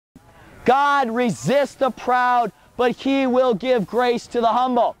God resists the proud, but He will give grace to the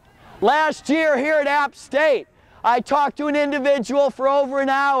humble. Last year here at App State, I talked to an individual for over an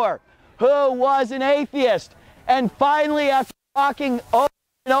hour who was an atheist. And finally, after talking over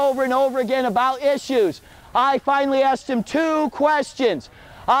and over again about issues, I finally asked him 2 questions.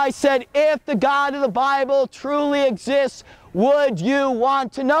 I said, if the God of the Bible truly exists, would you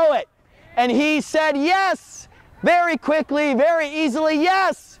want to know it? And he said yes, very quickly, very easily,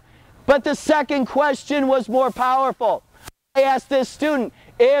 yes. But the second question was more powerful. I asked this student,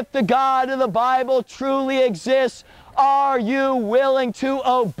 if the God of the Bible truly exists, are you willing to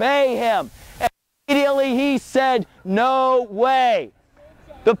obey Him? And immediately he said, no way.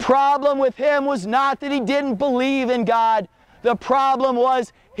 The problem with him was not that he didn't believe in God. The problem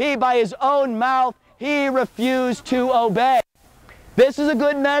was he, by his own mouth, he refused to obey. This is a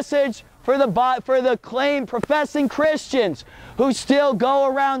good message for the professing Christians who still go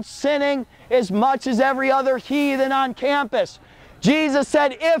around sinning as much as every other heathen on campus. Jesus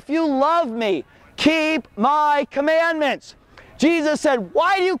said, if you love me, keep my commandments. Jesus said,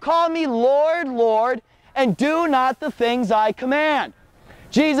 why do you call me Lord, Lord, and do not the things I command?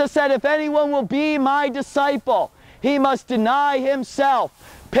 Jesus said, if anyone will be my disciple, he must deny himself,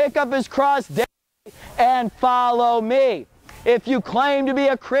 pick up his cross daily, and follow me. If you claim to be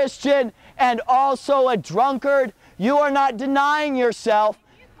a Christian and also a drunkard, you are not denying yourself.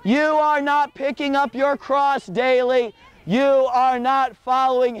 You are not picking up your cross daily. You are not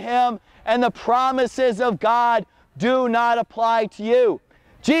following Him, and the promises of God do not apply to you.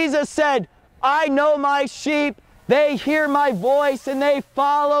 Jesus said, I know my sheep, they hear my voice, and they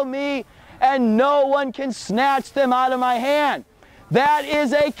follow me, and no one can snatch them out of my hand. That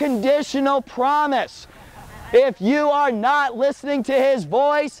is a conditional promise. If you are not listening to His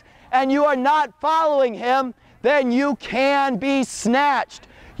voice and you are not following Him, then you can be snatched.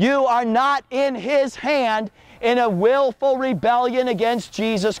 You are not in His hand in a willful rebellion against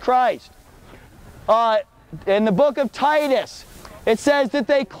Jesus Christ. In the book of Titus, it says that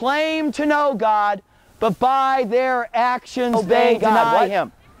they claim to know God, but by their actions they deny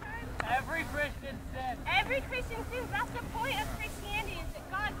Him. Every Christian sins. Every Christian sins. That's the point of Christianity, is that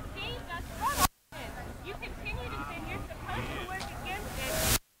God saved us from our sins. You continue to sin, you're supposed to work against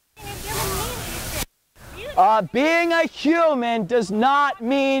it. Being a human does not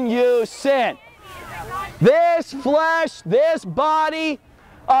mean you sin. This flesh, this body,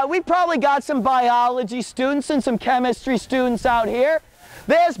 we probably got some biology students and some chemistry students out here.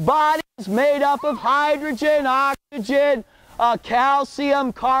 This body is made up of hydrogen, oxygen,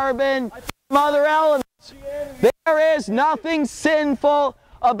 calcium, carbon, some other elements. There is nothing sinful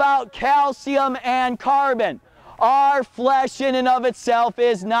about calcium and carbon. Our flesh in and of itself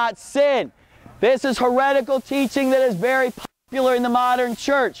is not sin. This is heretical teaching that is very popular in the modern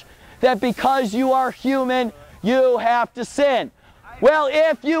church, that because you are human, you have to sin. Well,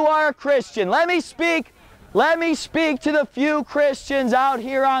 if you are a Christian, let me speak to the few Christians out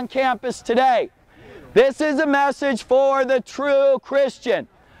here on campus today. This is a message for the true Christian.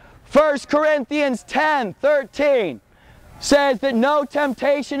 1 Corinthians 10:13 says that no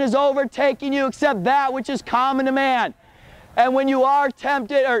temptation is overtaking you except that which is common to man. And when you are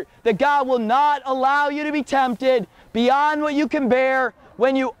tempted, or that God will not allow you to be tempted beyond what you can bear,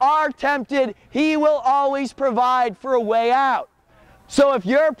 when you are tempted, He will always provide for a way out. So if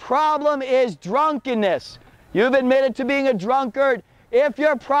your problem is drunkenness, you've admitted to being a drunkard. If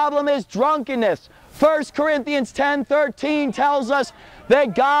your problem is drunkenness, 1 Corinthians 10:13 tells us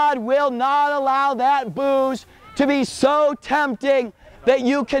that God will not allow that booze to be so tempting that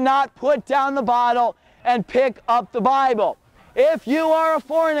you cannot put down the bottle and pick up the Bible. If you are a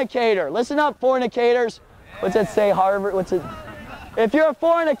fornicator, listen up, fornicators. What's that say, Harvard? What's it? If you're a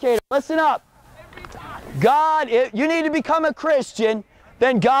fornicator, listen up. You need to become a Christian,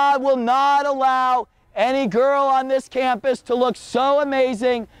 then God will not allow any girl on this campus to look so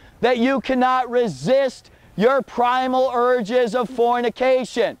amazing that you cannot resist your primal urges of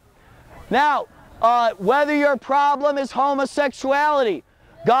fornication. Now, whether your problem is homosexuality,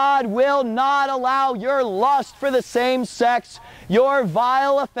 God will not allow your lust for the same sex, your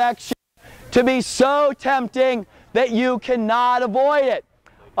vile affection, to be so tempting that you cannot avoid it.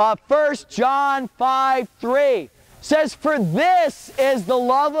 1 John 5:3 says, for this is the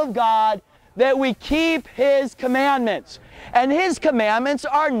love of God, that we keep His commandments. And His commandments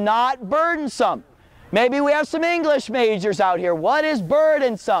are not burdensome. Maybe we have some English majors out here. What is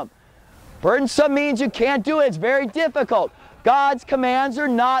burdensome? Burdensome means you can't do it. It's very difficult. God's commands are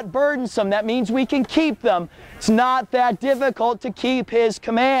not burdensome. That means we can keep them. It's not that difficult to keep His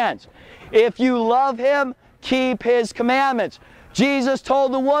commands. If you love Him, keep His commandments. Jesus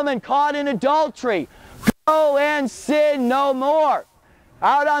told the woman caught in adultery, go and sin no more.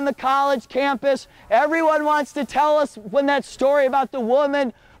 Out on the college campus, everyone wants to tell us when that story about the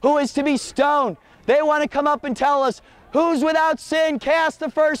woman who is to be stoned. They want to come up and tell us, who's without sin, cast the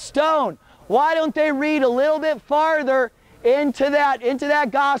first stone. Why don't they read a little bit farther into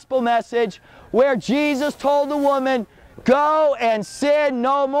that gospel message where Jesus told the woman, go and sin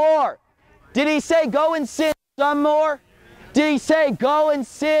no more? Did he say go and sin some more? Did he say go and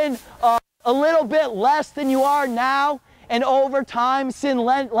sin a little bit less than you are now, and over time sin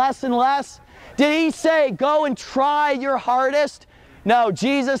less and less? Did he say go and try your hardest? No,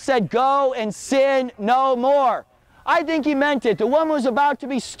 Jesus said go and sin no more. I think he meant it. The woman was about to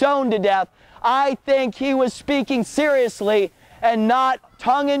be stoned to death. I think he was speaking seriously and not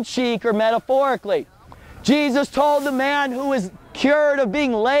tongue-in-cheek or metaphorically. Jesus told the man who was cured of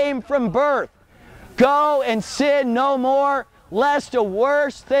being lame from birth, go and sin no more, lest a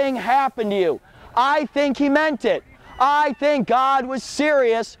worse thing happen to you. I think he meant it. I think God was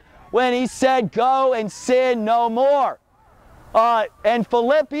serious when he said go and sin no more. And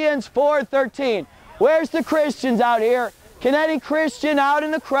Philippians 4:13. Where's the Christians out here? Can any Christian out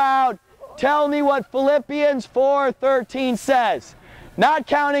in the crowd tell me what Philippians 4:13 says? Not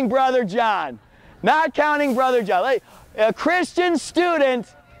counting Brother John. Not counting Brother John. A Christian student,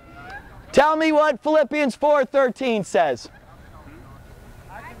 tell me what Philippians 4:13 says.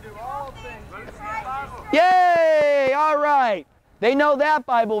 I can do all things. Yay! All right. They know that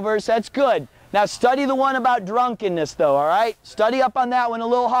Bible verse. That's good. Now study the one about drunkenness though, all right? Study up on that one a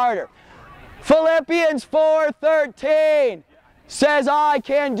little harder. Philippians 4:13 says, I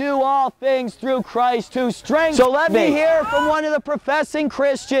can do all things through Christ who strengthens me. So let me hear from one of the professing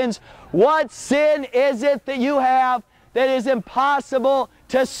Christians, what sin is it that you have that is impossible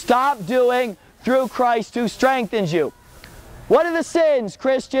to stop doing through Christ who strengthens you? What are the sins,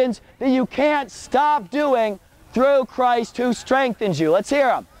 Christians, that you can't stop doing through Christ who strengthens you? Let's hear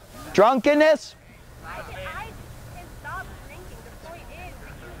them. Drunkenness? I can stop drinking. The point is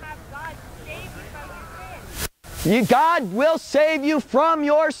that you have God to save you from your sins. God will save you from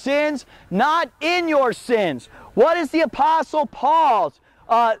your sins, not in your sins. What is the Apostle Paul's?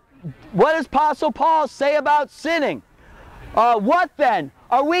 What does Apostle Paul say about sinning? What then?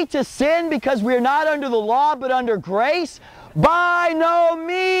 Are we to sin because we are not under the law but under grace? By no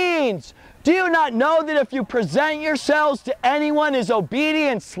means. Do you not know that if you present yourselves to anyone as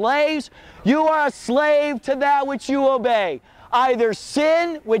obedient slaves, you are a slave to that which you obey? Either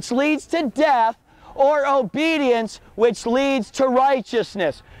sin, which leads to death, or obedience, which leads to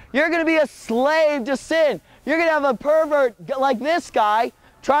righteousness. You're going to be a slave to sin. You're going to have a pervert like this guy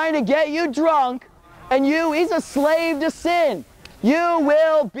trying to get you drunk, and he's a slave to sin. You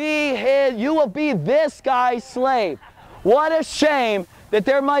will be this guy's slave. What a shame that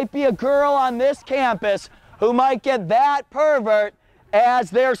there might be a girl on this campus who might get that pervert as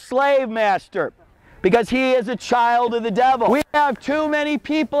their slave master, because he is a child of the devil. We have too many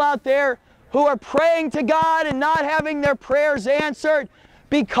people out there who are praying to God and not having their prayers answered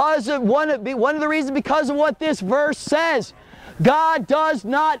because of one of the reasons because of what this verse says. God does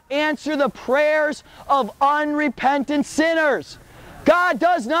not answer the prayers of unrepentant sinners. God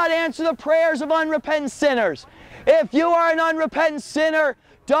does not answer the prayers of unrepentant sinners. If you are an unrepentant sinner,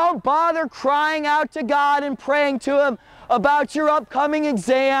 don't bother crying out to God and praying to Him about your upcoming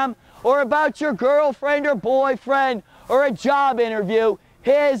exam or about your girlfriend or boyfriend or a job interview.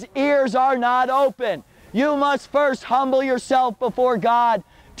 His ears are not open. You must first humble yourself before God.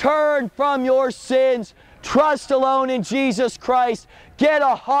 Turn from your sins. Trust alone in Jesus Christ. Get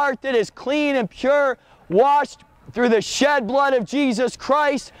a heart that is clean and pure, washed through the shed blood of Jesus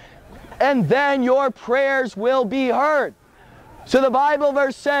Christ, and then your prayers will be heard. So the Bible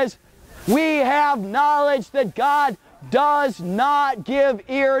verse says, we have knowledge that God does not give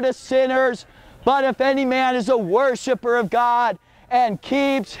ear to sinners, but if any man is a worshiper of God and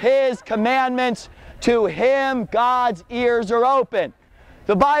keeps His commandments, to him God's ears are open.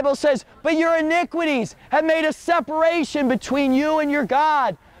 The Bible says, but your iniquities have made a separation between you and your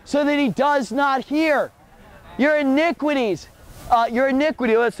God, so that He does not hear. Your iniquity,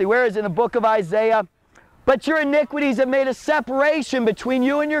 let's see, where is it in the book of Isaiah? But your iniquities have made a separation between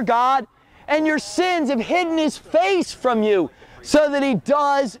you and your God, and your sins have hidden His face from you, so that He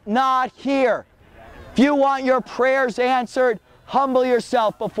does not hear. If you want your prayers answered, humble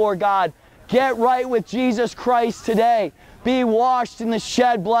yourself before God. Get right with Jesus Christ today. Be washed in the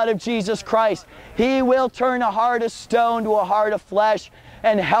shed blood of Jesus Christ. He will turn a heart of stone to a heart of flesh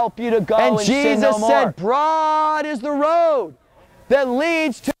and help you to go and sin no more. And Jesus said, broad is the road that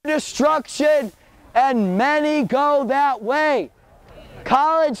leads to destruction, and many go that way.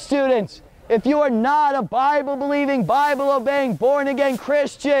 College students, if you are not a Bible-believing, Bible-obeying, born-again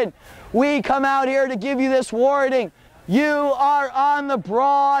Christian, we come out here to give you this warning. You are on the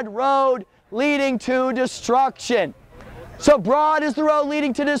broad road leading to destruction. So broad is the road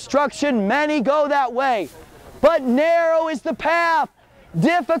leading to destruction. Many go that way. But narrow is the path.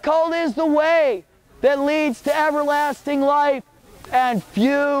 Difficult is the way that leads to everlasting life. And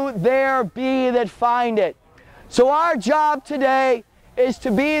few there be that find it. So our job today is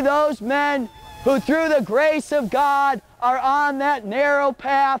to be those men who through the grace of God are on that narrow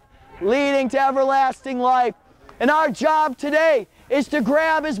path leading to everlasting life. And our job today is to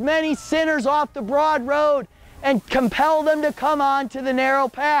grab as many sinners off the broad road and compel them to come on to the narrow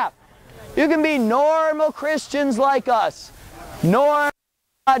path. You can be normal Christians like us. Normal,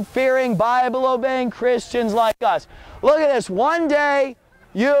 God-fearing, Bible-obeying Christians like us. Look at this. One day,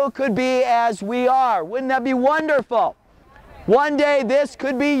 you could be as we are. Wouldn't that be wonderful? One day, this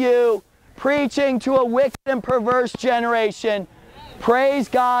could be you preaching to a wicked and perverse generation. Praise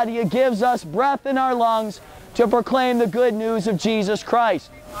God, He gives us breath in our lungs to proclaim the good news of Jesus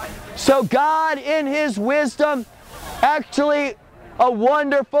Christ. So God, in His wisdom, actually, a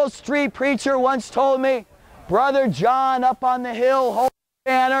wonderful street preacher once told me, Brother John up on the hill holding the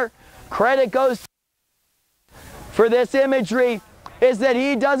banner, credit goes for this imagery, is that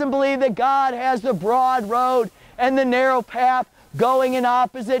he doesn't believe that God has the broad road and the narrow path going in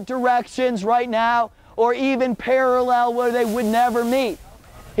opposite directions right now, or even parallel where they would never meet.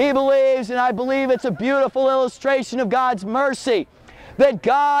 He believes, and I believe it's a beautiful illustration of God's mercy, that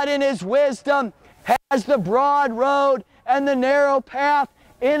God in His wisdom has the broad road and the narrow path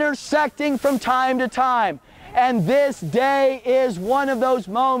intersecting from time to time. And this day is one of those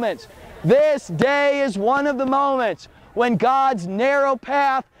moments. This day is one of the moments when God's narrow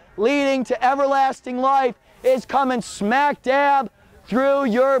path leading to everlasting life is coming smack dab through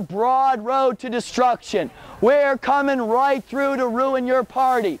your broad road to destruction. We're coming right through to ruin your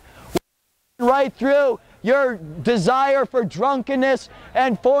party. Right through your desire for drunkenness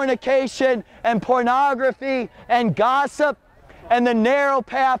and fornication and pornography and gossip. And the narrow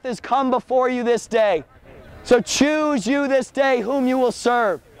path has come before you this day. So choose you this day whom you will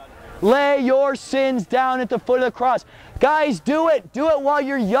serve. Lay your sins down at the foot of the cross. Guys, do it. Do it while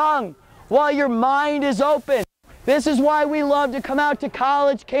you're young, while your mind is open. This is why we love to come out to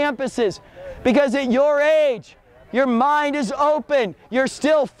college campuses, because at your age, your mind is open. You're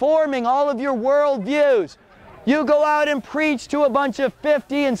still forming all of your worldviews. You go out and preach to a bunch of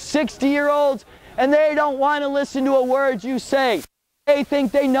 50 and 60-year-olds, and they don't want to listen to a word you say. They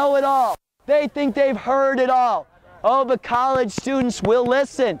think they know it all. They think they've heard it all. Oh, but college students will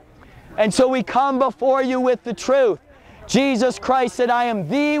listen. And so we come before you with the truth. Jesus Christ said, I am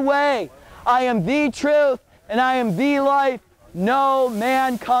the way, I am the truth, and I am the life. No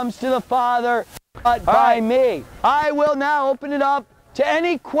man comes to the Father but by me. I will now open it up to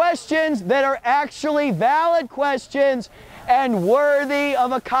any questions that are actually valid questions and worthy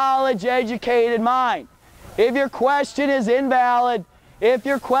of a college-educated mind. If your question is invalid, if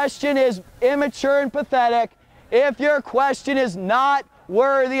your question is immature and pathetic, if your question is not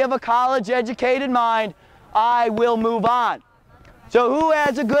worthy of a college-educated mind, I will move on. So who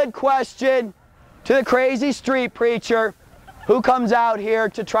has a good question to the crazy street preacher who comes out here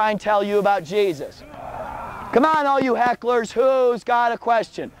to try and tell you about Jesus? Come on, all you hecklers, who's got a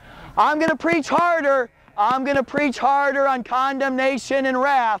question? I'm going to preach harder. I'm going to preach harder on condemnation and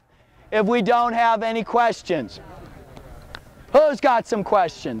wrath if we don't have any questions. Who's got some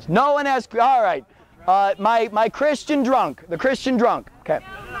questions? No one has. All right. My Christian drunk. The Christian drunk. Okay.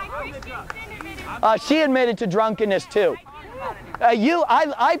 She admitted to drunkenness too.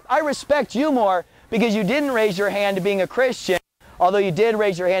 I respect you more because you didn't raise your hand to being a Christian, although you did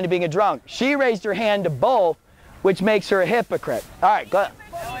raise your hand to being a drunk. She raised her hand to both, which makes her a hypocrite. All right, go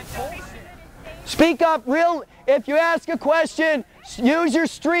ahead. Speak up real. If you ask a question, use your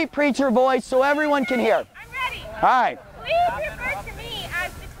street preacher voice so everyone can hear. I'm ready. All right. Please refer to me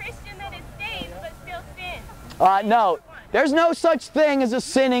as the Christian that is saved but still sins. No, there's no such thing as a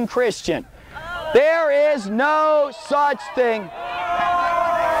sinning Christian. There is no such thing.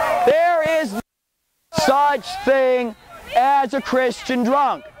 There is no such thing as a Christian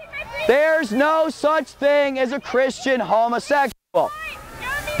drunk. There's no such thing as a Christian homosexual.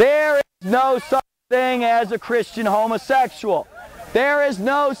 There is no such thing as a Christian homosexual. There is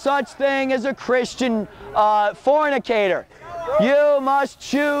no such thing as a Christian fornicator. You must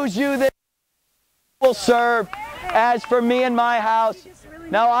choose you that will serve. As for me and my house,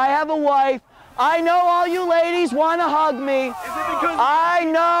 now I have a wife. I know all you ladies want to hug me. I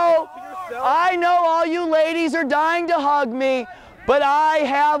know all you ladies are dying to hug me. But I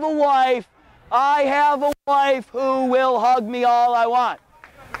have a wife. I have a wife who will hug me all I want.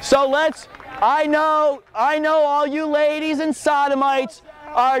 So I know all you ladies and sodomites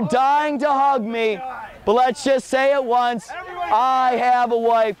are dying to hug me, but let's just say it once. I have a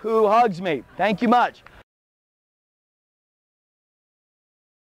wife who hugs me. Thank you much.